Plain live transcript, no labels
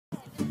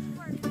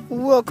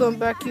Welcome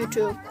back,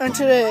 YouTube, and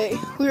today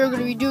we are going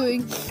to be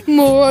doing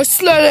more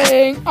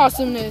sledding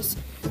awesomeness.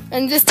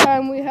 And this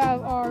time we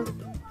have our what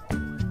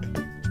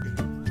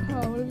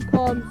do we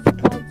call him,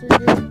 sponsor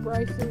here,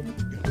 Bryson,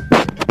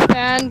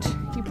 and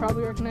you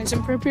probably recognize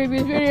him from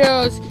previous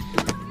videos.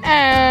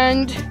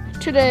 And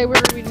today we're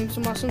going to be doing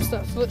some awesome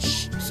stuff.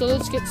 So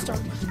let's get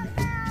started.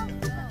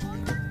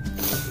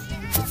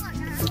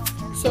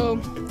 So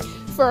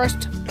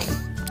first,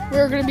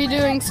 we're going to be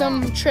doing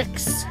some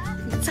tricks.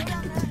 Second,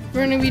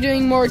 we're going to be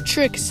doing more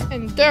tricks.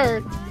 And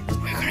third,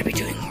 we're going to be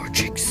doing more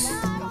tricks.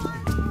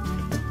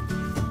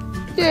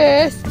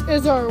 This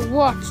is our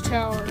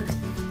watchtower.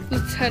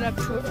 Let's head up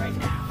to it right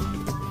now.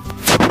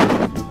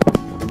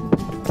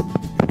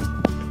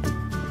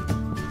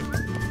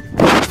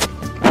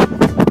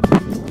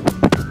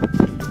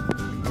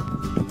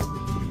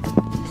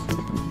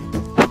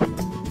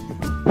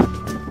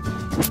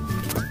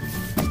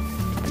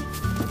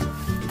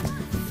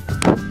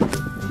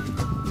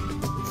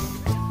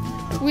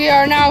 We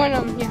are now in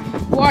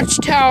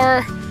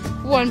Watchtower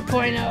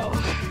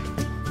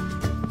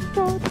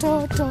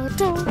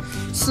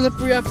 1.0.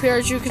 Slippery up here,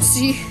 as you can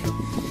see.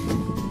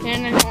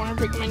 And I don't want to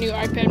break my new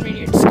iPad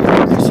mini to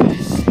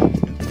Christmas.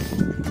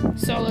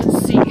 So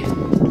let's see.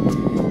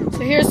 So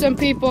here's some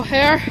people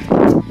here.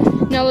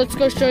 Now let's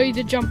go show you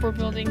the jumper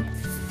building.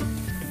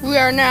 We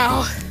are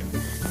now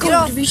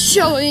going to be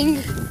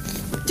showing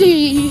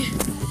the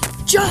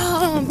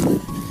jump.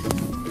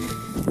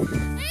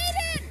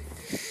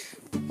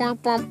 And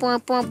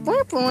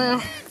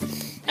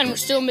we're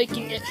still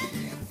making it.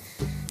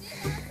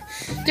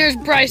 There's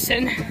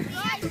Bryson,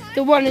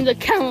 the one in the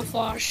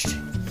camouflage.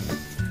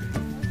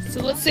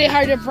 So let's say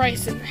hi to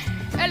Bryson.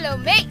 Hello,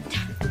 mate.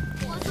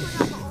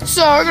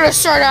 So we're gonna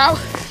start out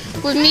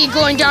with me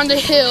going down the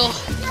hill.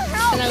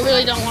 And I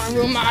really don't want to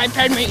ruin my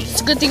iPad mini. It's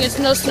a good thing it's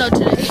no snow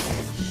today.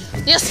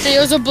 Yesterday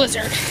it was a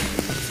blizzard.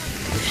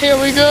 Here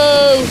we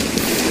go.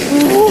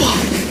 Ooh.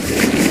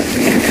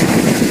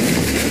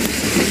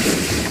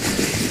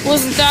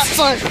 Wasn't that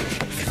fun?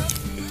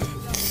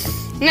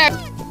 Next,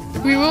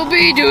 we will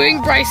be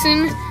doing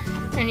Bryson,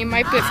 and he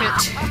might biff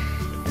it.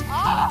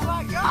 Oh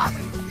my God!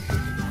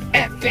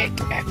 Epic,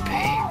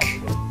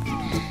 epic.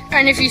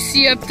 And if you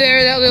see up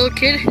there that little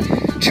kid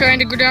trying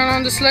to go down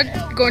on the sled,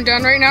 going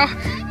down right now,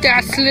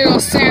 that's little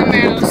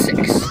Sandman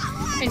 06.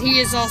 And he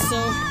is also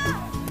on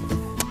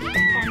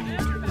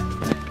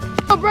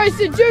YouTube. Oh,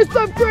 Bryson, do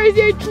some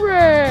crazy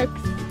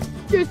tricks!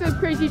 Do some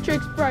crazy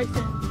tricks,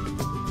 Bryson.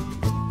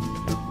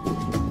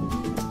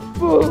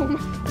 Boom!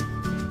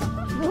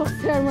 Little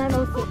Sandman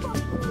 06.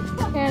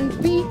 And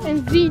Beat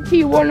and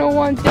ZT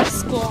 101 Death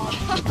Squad.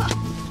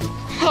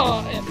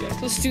 Oh,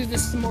 epic. Let's do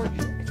this some more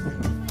tricks.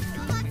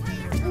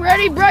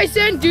 Ready,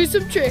 Bryson? Do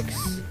some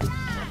tricks.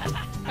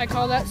 I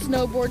call that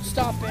snowboard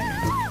stopping.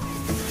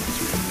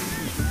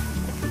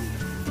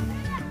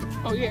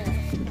 Oh, yeah.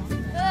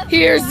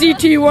 Here's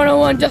ZT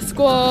 101 Death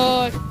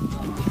Squad.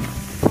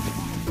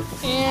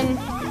 And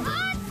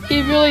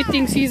he really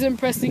thinks he's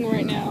impressing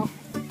right now.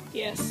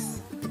 Yes.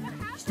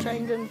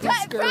 Trying to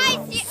impress girls.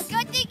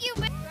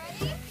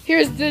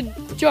 Here's the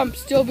jump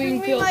still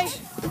being built.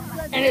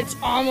 And it's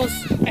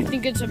almost, I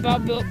think it's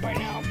about built by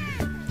now.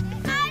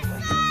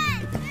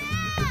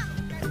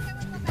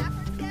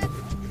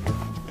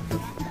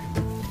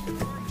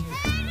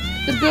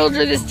 The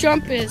builder of this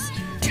jump is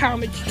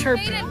Talmadge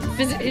Turpin.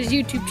 Visit his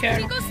YouTube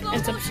channel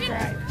and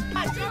subscribe.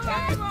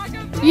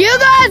 You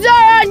guys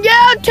are on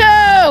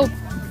YouTube!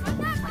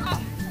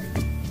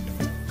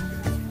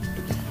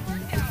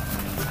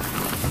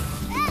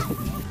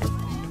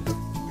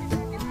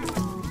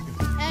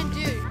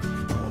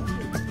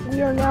 We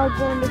are now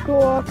going to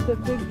go off the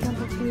big jump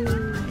of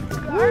food.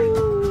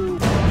 Woo!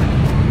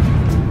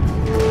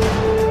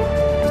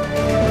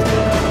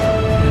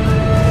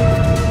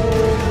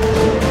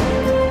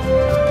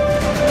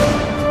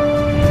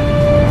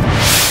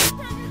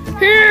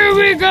 Here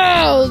we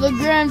go! The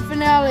grand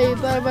finale.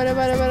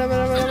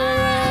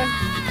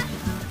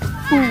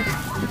 Ooh.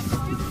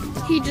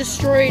 He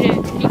destroyed it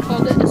and he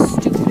called it a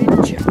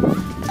stupid jump.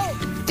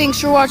 Thanks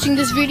for watching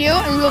this video,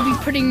 and we'll be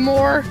putting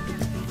more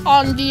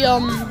on the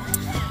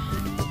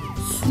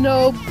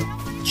Snow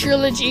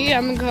Trilogy.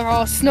 I'm gonna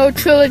call Snow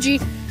Trilogy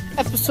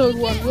Episode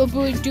 1. We'll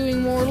be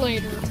doing more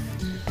later.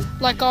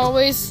 Like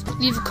always,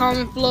 leave a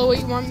comment below what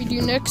you want me to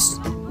do next.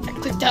 And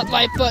click that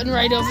like button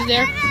right over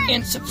there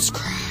and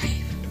subscribe.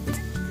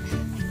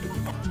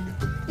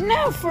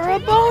 Now for a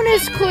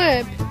bonus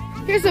clip.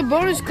 Here's a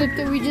bonus clip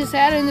that we just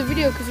had in the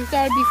video because we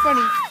thought it'd be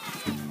funny.